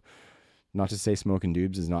athleticism. Not to say Smokin'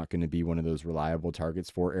 Dubes is not going to be one of those reliable targets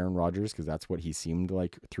for Aaron Rodgers, because that's what he seemed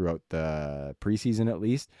like throughout the preseason at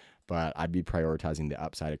least. But I'd be prioritizing the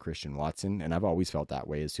upside of Christian Watson, and I've always felt that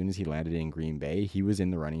way. As soon as he landed in Green Bay, he was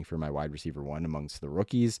in the running for my wide receiver 1 amongst the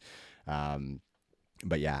rookies.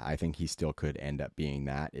 But yeah, I think he still could end up being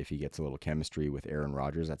that if he gets a little chemistry with Aaron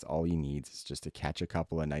Rodgers. That's all he needs, is just to catch a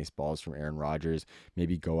couple of nice balls from Aaron Rodgers,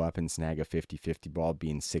 maybe go up and snag a 50-50 ball,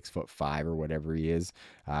 being 6'5" or whatever he is.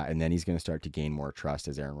 And then he's going to start to gain more trust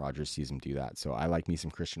as Aaron Rodgers sees him do that. So I like me some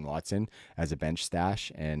Christian Watson as a bench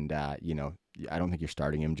stash. And, I don't think you're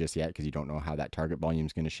starting him just yet because you don't know how that target volume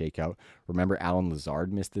is going to shake out. Remember, Alan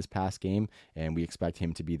Lazard missed this past game, and we expect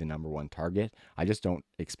him to be the number one target. I just don't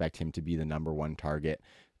expect him to be the number one target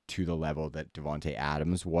to the level that Davante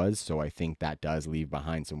Adams was. So I think that does leave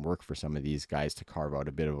behind some work for some of these guys to carve out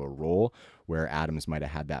a bit of a role where Adams might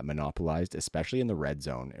have had that monopolized, especially in the red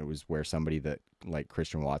zone. It was where somebody that like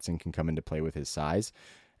Christian Watson can come into play with his size.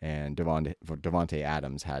 And Davante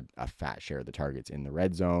Adams had a fat share of the targets in the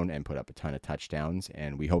red zone and put up a ton of touchdowns.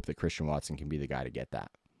 And we hope that Christian Watson can be the guy to get that.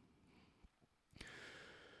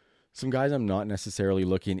 Some guys I'm not necessarily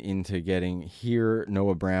looking into getting here.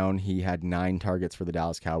 Noah Brown, he had 9 targets for the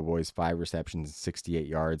Dallas Cowboys, 5 receptions, 68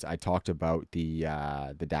 yards. I talked about the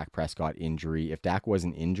Dak Prescott injury. If Dak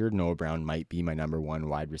wasn't injured, Noah Brown might be my number one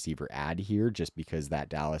wide receiver ad here, just because that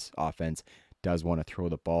Dallas offense does want to throw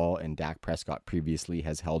the ball, and Dak Prescott previously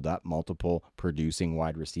has held up multiple producing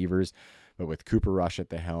wide receivers. But with Cooper Rush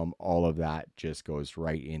at the helm, all of that just goes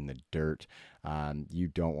right in the dirt. You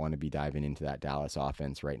don't want to be diving into that Dallas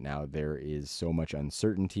offense right now. There is so much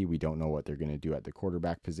uncertainty. We don't know what they're going to do at the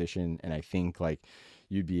quarterback position. And I think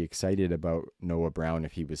you'd be excited about Noah Brown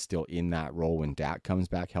if he was still in that role when Dak comes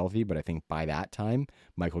back healthy. But I think by that time,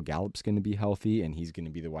 Michael Gallup's going to be healthy and he's going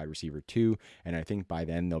to be the wide receiver too. And I think by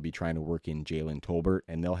then they'll be trying to work in Jalen Tolbert,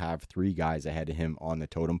 and they'll have 3 guys ahead of him on the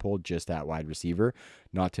totem pole, just at wide receiver,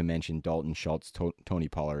 not to mention Dalton Schultz, Tony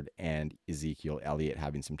Pollard, and Ezekiel Elliott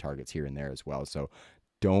having some targets here and there as well. So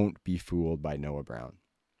don't be fooled by Noah Brown.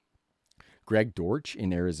 Greg Dortch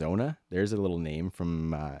in Arizona. There's a little name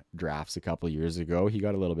from drafts a couple years ago. He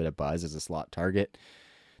got a little bit of buzz as a slot target.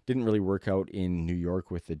 Didn't really work out in New York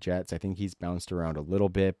with the Jets. I think he's bounced around a little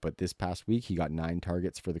bit, but this past week he got 9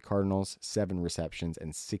 targets for the Cardinals, 7 receptions,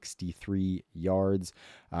 and 63 yards.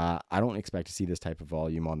 I don't expect to see this type of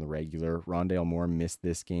volume on the regular. Rondale Moore missed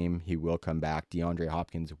this game. He will come back. DeAndre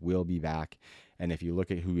Hopkins will be back. And if you look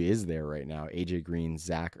at who is there right now, AJ Green,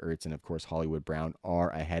 Zach Ertz, and of course Hollywood Brown are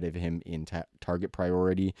ahead of him in target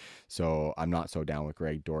priority. So I'm not so down with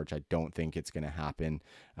Greg Dortch. I don't think it's going to happen.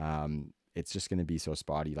 It's just going to be so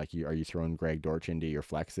spotty. Are you throwing Greg Dortch into your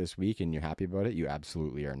flex this week and you're happy about it? You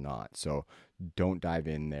absolutely are not. So don't dive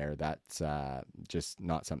in there. That's just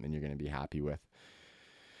not something you're going to be happy with.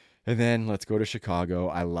 And then let's go to Chicago.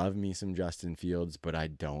 I love me some Justin Fields, but I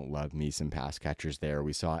don't love me some pass catchers there.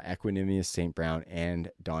 We saw Equanimeous St. Brown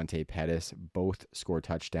and Dante Pettis both score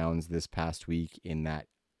touchdowns this past week in that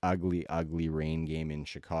ugly rain game in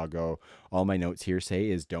Chicago. All my notes here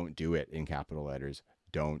say is don't do it in capital letters.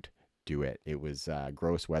 Don't do it. It was a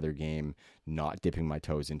gross weather game, not dipping my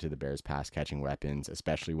toes into the Bears pass catching weapons,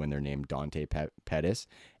 especially when they're named Dante Pettis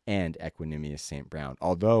and Equanimeous St. Brown.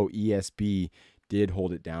 Although ESB did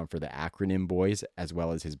hold it down for the acronym boys, as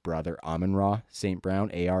well as his brother Amon-Ra St. Brown,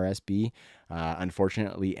 ARSB.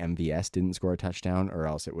 Unfortunately, MVS didn't score a touchdown, or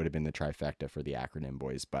else it would have been the trifecta for the acronym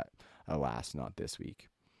boys, but alas, not this week.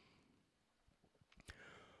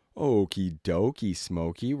 Okie dokie,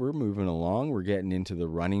 Smokey. We're moving along. We're getting into the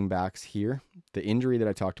running backs here. The injury that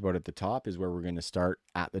I talked about at the top is where we're going to start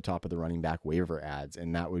at the top of the running back waiver ads,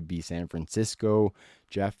 and that would be San Francisco.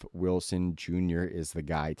 Jeff Wilson Jr. is the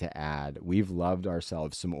guy to add. We've loved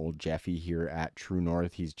ourselves some old Jeffy here at True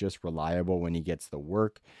North. He's just reliable when he gets the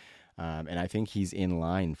work. And I think he's in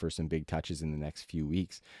line for some big touches in the next few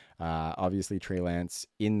weeks. Obviously, Trey Lance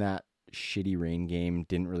in that shitty rain game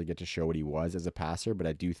didn't really get to show what he was as a passer, but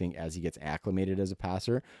I do think as he gets acclimated as a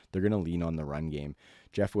passer, they're going to lean on the run game.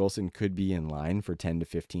 Jeff Wilson could be in line for 10 to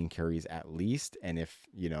 15 carries at least. And if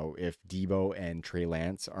Debo and Trey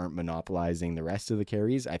Lance aren't monopolizing the rest of the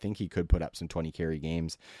carries, I think he could put up some 20 carry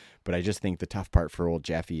games. But I just think the tough part for old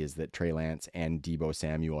Jeffy is that Trey Lance and Debo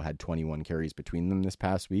Samuel had 21 carries between them this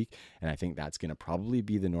past week. And I think that's going to probably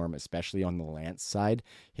be the norm, especially on the Lance side,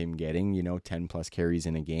 him getting, 10 plus carries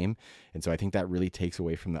in a game. And so I think that really takes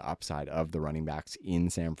away from the upside of the running backs in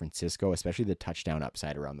San Francisco, especially the touchdown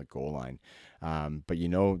upside around the goal line. But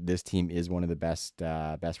this team is one of the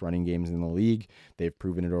best running games in the league. They've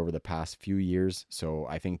proven it over the past few years. So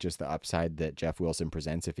I think just the upside that Jeff Wilson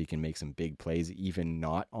presents, if he can make some big plays, even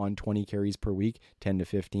not on 20 carries per week, 10 to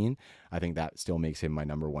 15, I think that still makes him my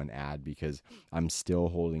number one ad, because I'm still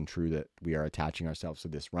holding true that we are attaching ourselves to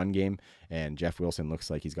this run game, and Jeff Wilson looks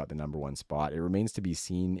like he's got the number one spot. It remains to be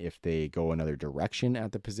seen if they go another direction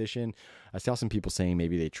at the position. I saw some people saying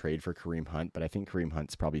maybe they trade for Kareem Hunt, but I think Kareem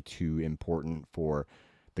Hunt's probably too important important for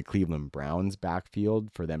the Cleveland Browns backfield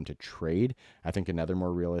for them to trade. I think another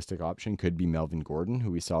more realistic option could be Melvin Gordon,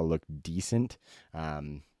 who we saw look decent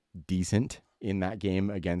in that game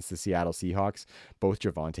against the Seattle Seahawks. Both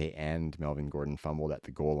Javonte and Melvin Gordon fumbled at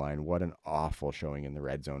the goal line. What an awful showing in the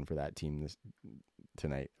red zone for that team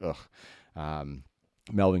tonight.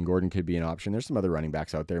 Melvin Gordon could be an option. There's some other running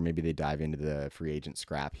backs out there. Maybe they dive into the free agent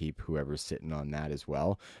scrap heap, whoever's sitting on that as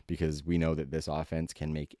well, because we know that this offense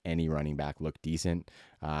can make any running back look decent.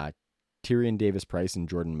 Tyrion Davis-Price and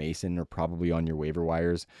Jordan Mason are probably on your waiver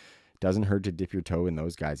wires. Doesn't hurt to dip your toe in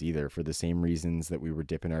those guys either, for the same reasons that we were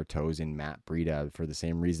dipping our toes in Matt Breida, for the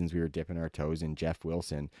same reasons we were dipping our toes in Jeff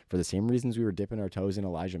Wilson, for the same reasons we were dipping our toes in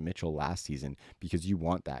Elijah Mitchell last season, because you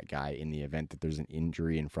want that guy in the event that there's an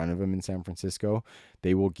injury in front of him in San Francisco.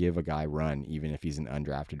 They will give a guy run, even if he's an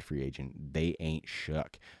undrafted free agent. They ain't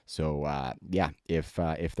shook. So, if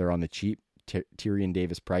they're on the cheap, Tyrion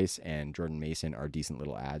Davis-Price and Jordan Mason are decent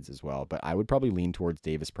little ads as well. But I would probably lean towards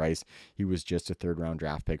Davis-Price. He was just a third-round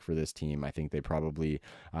draft pick for this team. I think they probably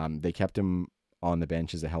they kept him on the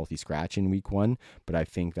bench as a healthy scratch in week 1, but I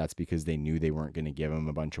think that's because they knew they weren't going to give him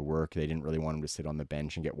a bunch of work. They didn't really want him to sit on the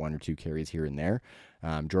bench and get 1 or 2 carries here and there.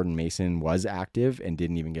 Jordan Mason was active and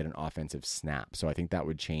didn't even get an offensive snap. So I think that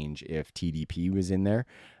would change if TDP was in there.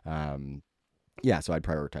 So I'd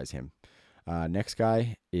prioritize him. Next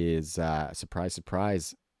guy is,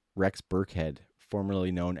 surprise, Rex Burkhead,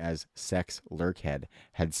 formerly known as Sex Lurkhead,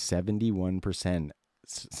 had 71%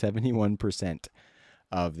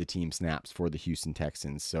 of the team snaps for the Houston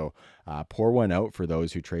Texans. So pour one out for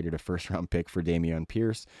those who traded a first-round pick for Dameon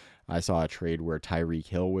Pierce. I saw a trade where Tyreek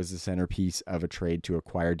Hill was the centerpiece of a trade to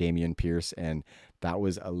acquire Dameon Pierce, and that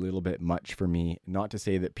was a little bit much for me. Not to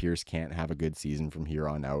say that Pierce can't have a good season from here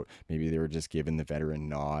on out. Maybe they were just giving the veteran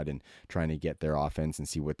nod and trying to get their offense and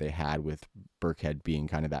see what they had, with Burkhead being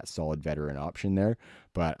kind of that solid veteran option there.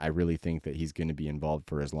 But I really think that he's going to be involved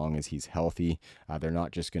for as long as he's healthy. They're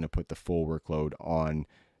not just going to put the full workload on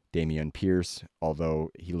Dameon Pierce,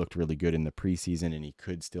 although he looked really good in the preseason and he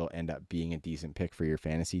could still end up being a decent pick for your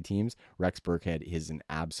fantasy teams. Rex Burkhead is an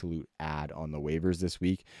absolute ad on the waivers this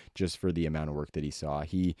week, just for the amount of work that he saw.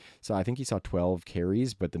 I think he saw 12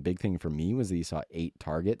 carries, but the big thing for me was that he saw 8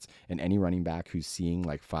 targets, and any running back who's seeing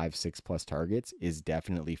like 5-6 plus targets is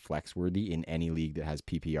definitely flex worthy in any league that has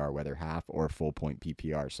PPR, whether half or full point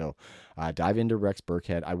PPR. So dive into Rex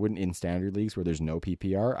Burkhead. I wouldn't, in standard leagues where there's no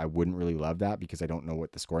PPR, I wouldn't really love that, because I don't know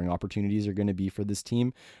what the scoring opportunities are going to be for this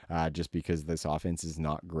team, just because this offense is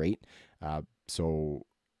not great.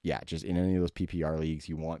 Just in any of those PPR leagues,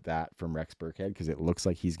 you want that from Rex Burkhead, because it looks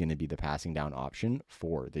like he's going to be the passing down option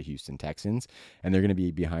for the Houston Texans, and they're going to be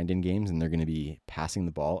behind in games, and they're going to be passing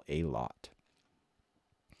the ball a lot.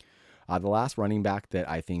 The last running back that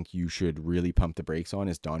I think you should really pump the brakes on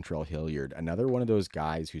is Dontrell Hilliard, another one of those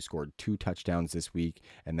guys who scored 2 touchdowns this week,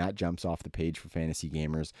 and that jumps off the page for fantasy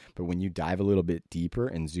gamers. But when you dive a little bit deeper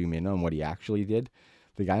and zoom in on what he actually did,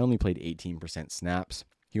 the guy only played 18% snaps.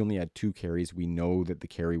 He only had 2 carries. We know that the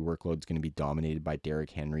carry workload is going to be dominated by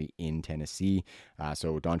Derrick Henry in Tennessee.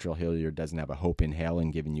 So Dontrell Hilliard doesn't have a hope in hell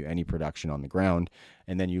in giving you any production on the ground.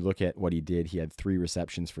 And then you look at what he did. He had 3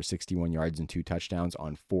 receptions for 61 yards and 2 touchdowns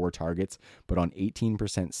on 4 targets. But on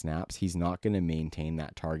 18% snaps, he's not going to maintain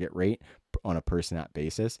that target rate on a per snap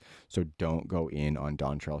basis. So don't go in on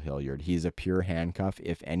Dontrell Hilliard. He's a pure handcuff,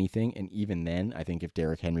 if anything. And even then, I think if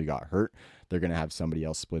Derrick Henry got hurt, they're going to have somebody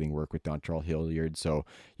else splitting work with Dontrell Hilliard. So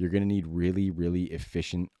you're going to need really, really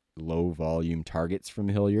efficient, low volume targets from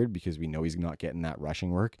Hilliard, because we know he's not getting that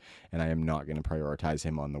rushing work. And I am not going to prioritize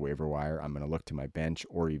him on the waiver wire. I'm going to look to my bench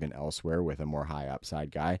or even elsewhere with a more high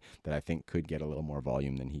upside guy that I think could get a little more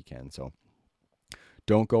volume than he can. So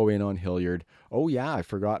don't go in on Hilliard. Oh yeah, I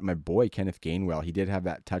forgot my boy Kenneth Gainwell. He did have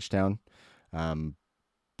that touchdown.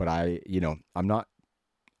 But I'm not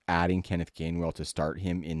adding Kenneth Gainwell to start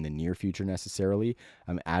him in the near future necessarily.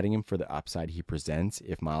 I'm adding him for the upside he presents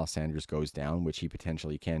if Miles Sanders goes down, which he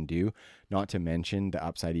potentially can do. Not to mention the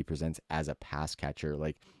upside he presents as a pass catcher.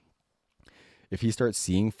 Like, if he starts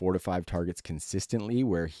seeing 4 to 5 targets consistently,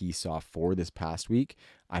 where he saw 4 this past week,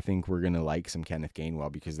 I think we're going to like some Kenneth Gainwell,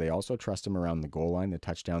 because they also trust him around the goal line. The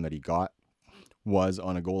touchdown that he got was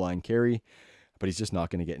on a goal line carry, but he's just not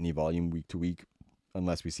going to get any volume week to week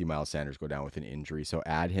unless we see Miles Sanders go down with an injury. So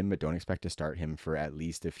add him, but don't expect to start him for at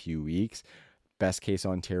least a few weeks. Best case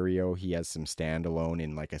Ontario, he has some standalone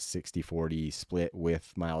in like a 60-40 split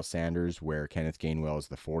with Miles Sanders, where Kenneth Gainwell is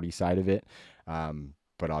the 40 side of it.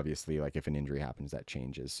 But obviously, like if an injury happens, that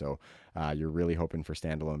changes. So you're really hoping for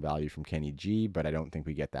standalone value from Kenny G, but I don't think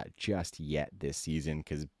we get that just yet this season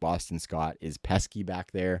because Boston Scott is pesky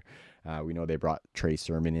back there. We know they brought Trey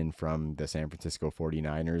Sermon in from the San Francisco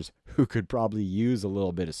 49ers, who could probably use a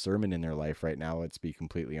little bit of Sermon in their life right now, let's be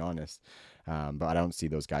completely honest. But I don't see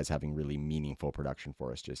those guys having really meaningful production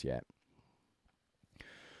for us just yet.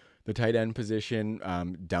 The tight end position,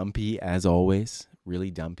 dumpy as always,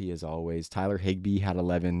 really dumpy as always. Tyler Higbee had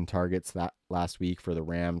 11 targets that last week for the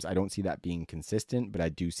Rams. I don't see that being consistent, but I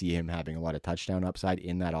do see him having a lot of touchdown upside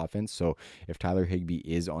in that offense. So if Tyler Higbee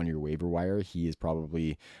is on your waiver wire, he is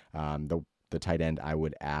probably the tight end I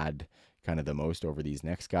would add kind of the most over these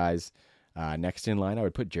next guys. Next in line, I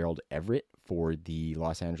would put Gerald Everett for the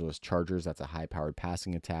Los Angeles Chargers. That's a high-powered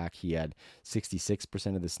passing attack. He had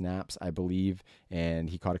 66% of the snaps, I believe, and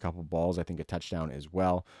he caught a couple balls, I think a touchdown as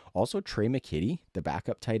well. Also, Trey McKitty, the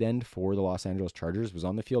backup tight end for the Los Angeles Chargers, was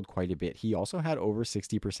on the field quite a bit. He also had over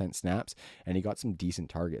 60% snaps, and he got some decent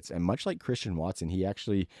targets. And much like Christian Watson, he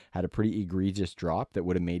actually had a pretty egregious drop that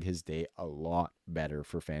would have made his day a lot better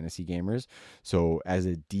for fantasy gamers. So as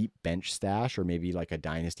a deep bench stash or maybe like a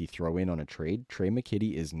dynasty throw in on a trade, Trey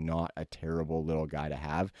McKitty is not a terrible little guy to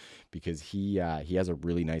have because he has a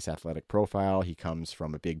really nice athletic profile. He comes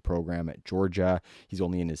from a big program at Georgia. He's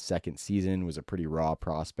only in his second season, was a pretty raw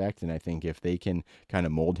prospect. And I think if they can kind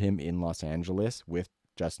of mold him in Los Angeles with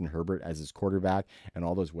Justin Herbert as his quarterback and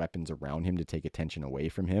all those weapons around him to take attention away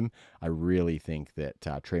from him, I really think that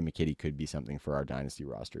Trey McKitty could be something for our dynasty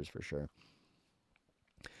rosters for sure.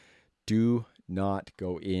 Do not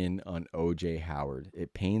go in on OJ Howard.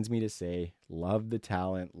 It pains me to say, love the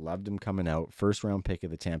talent, loved him coming out, first round pick of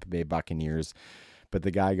the Tampa Bay Buccaneers, but the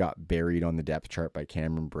guy got buried on the depth chart by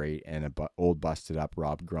Cameron Brate and an old busted up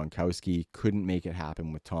Rob Gronkowski. Couldn't make it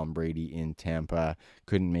happen with Tom Brady in Tampa,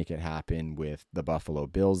 couldn't make it happen with the Buffalo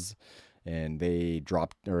Bills. And they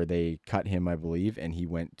cut him, I believe, and he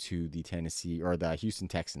went to the Houston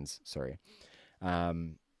Texans. Sorry.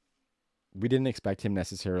 We didn't expect him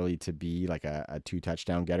necessarily to be like a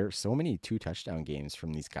 2-touchdown getter. So many 2-touchdown games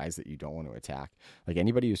from these guys that you don't want to attack. Like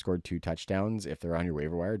anybody who scored 2 touchdowns, if they're on your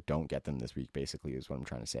waiver wire, don't get them this week, basically, is what I'm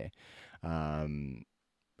trying to say.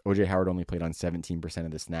 OJ Howard only played on 17%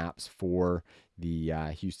 of the snaps for the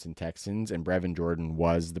Houston Texans, and Brevin Jordan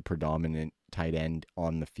was the predominant tight end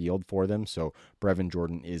on the field for them. So Brevin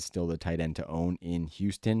Jordan is still the tight end to own in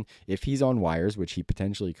Houston. If he's on wires, which he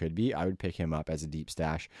potentially could be, I would pick him up as a deep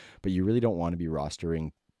stash, but you really don't want to be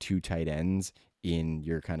rostering 2 tight ends in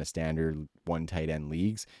your kind of standard 1 tight end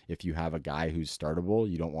leagues. If you have a guy who's startable,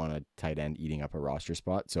 you don't want a tight end eating up a roster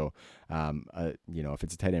spot. So, if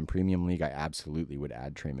it's a tight end premium league, I absolutely would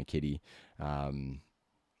add Trey McKitty.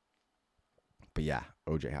 But yeah,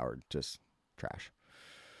 OJ Howard, just trash.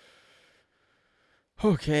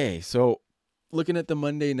 Okay, so looking at the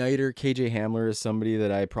Monday Nighter, KJ Hamler is somebody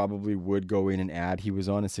that I probably would go in and add. He was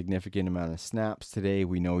on a significant amount of snaps today.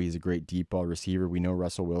 We know he's a great deep ball receiver. We know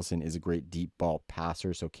Russell Wilson is a great deep ball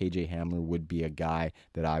passer, so KJ Hamler would be a guy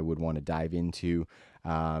that I would want to dive into.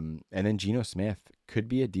 And then Geno Smith could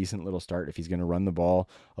be a decent little start if he's going to run the ball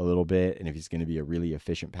a little bit and if he's going to be a really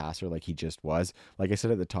efficient passer like he just was. Like I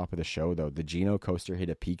said at the top of the show, though, the Geno coaster hit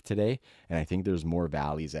a peak today, and I think there's more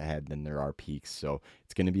valleys ahead than there are peaks. So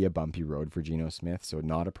it's going to be a bumpy road for Geno Smith. So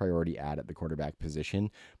not a priority add at the quarterback position,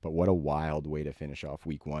 but what a wild way to finish off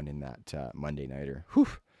week 1 in that Monday Nighter. Whew.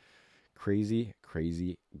 Crazy,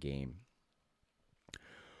 crazy game.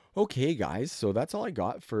 Okay, guys, so that's all I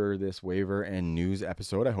got for this waiver and news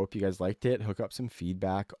episode. I hope you guys liked it. Hook up some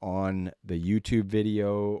feedback on the YouTube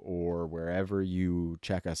video or wherever you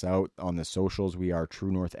check us out on the socials. We are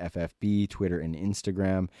True North FFB, Twitter and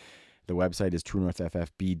Instagram. The website is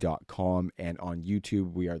truenorthffb.com, and on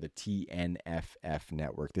YouTube, we are the TNFF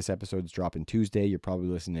Network. This episode's dropping Tuesday. You're probably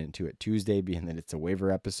listening to it Tuesday, being that it's a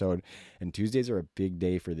waiver episode, and Tuesdays are a big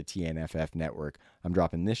day for the TNFF Network. I'm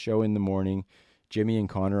dropping this show in the morning. Jimmy and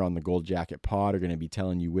Connor on the Gold Jacket Pod are going to be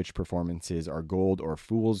telling you which performances are gold or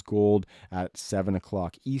fool's gold at 7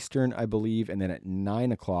 o'clock Eastern, I believe. And then at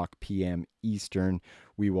 9 o'clock p.m. Eastern,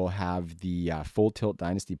 we will have the Full Tilt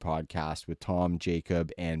Dynasty podcast with Tom,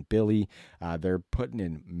 Jacob, and Billy. They're putting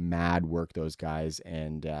in mad work, those guys.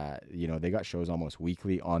 And, they got shows almost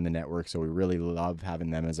weekly on the network. So we really love having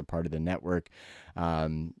them as a part of the network.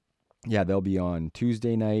 They'll be on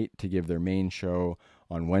Tuesday night to give their main show.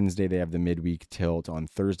 On Wednesday, they have the Midweek Tilt. On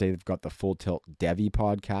Thursday, they've got the Full Tilt Devy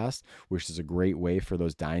podcast, which is a great way for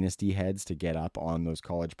those dynasty heads to get up on those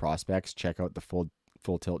college prospects. Check out the Full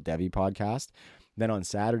Tilt Devy podcast. Then on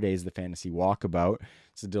Saturdays, the Fantasy Walkabout.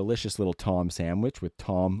 It's a delicious little Tom sandwich with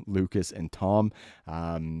Tom, Lucas, and Tom.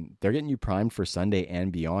 They're getting you primed for Sunday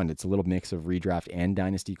and beyond. It's a little mix of redraft and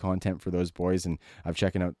dynasty content for those boys, and I've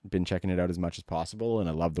been checking it out as much as possible, and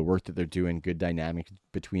I love the work that they're doing. Good dynamic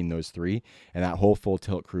between those three, and that whole Full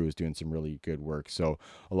Tilt crew is doing some really good work. So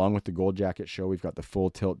along with the Gold Jacket Show, we've got the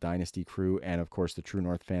Full Tilt Dynasty crew, and of course the True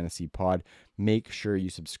North Fantasy Pod. Make sure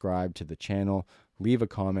you subscribe to the channel. Leave a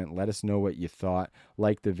comment. Let us know what you thought.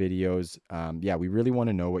 Like the videos. We really want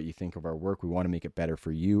to know what you think of our work. We want to make it better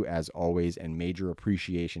for you as always, and major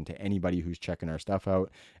appreciation to anybody who's checking our stuff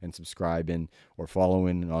out and subscribing or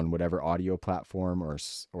following on whatever audio platform or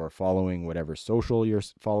following whatever social you're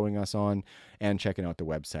following us on, and checking out the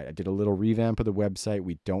website. I did a little revamp of the website.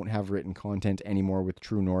 We don't have written content anymore with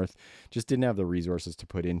True North. Just didn't have the resources to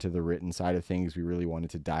put into the written side of things. We really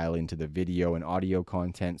wanted to dial into the video and audio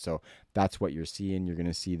content. So that's what you're seeing. You're going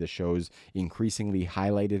to see the shows increasingly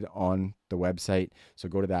highlighted on the website. So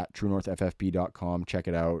go to that, truenorthffb.com, check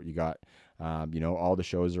it out. You got, all the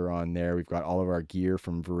shows are on there. We've got all of our gear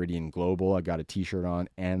from Viridian Global. I got a t-shirt on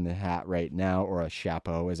and the hat right now, or a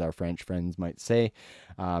chapeau, as our French friends might say.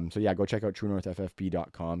 Go check out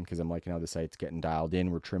truenorthffb.com, because I'm liking how the site's getting dialed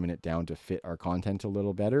in. We're trimming it down to fit our content a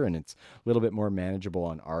little better, and it's a little bit more manageable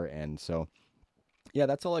on our end. So yeah,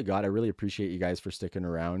 that's all I got. I really appreciate you guys for sticking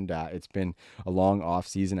around. It's been a long off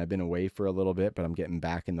season. I've been away for a little bit, but I'm getting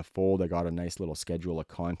back in the fold. I got a nice little schedule of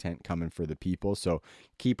content coming for the people. So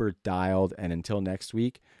keep her dialed. And until next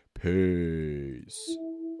week, peace.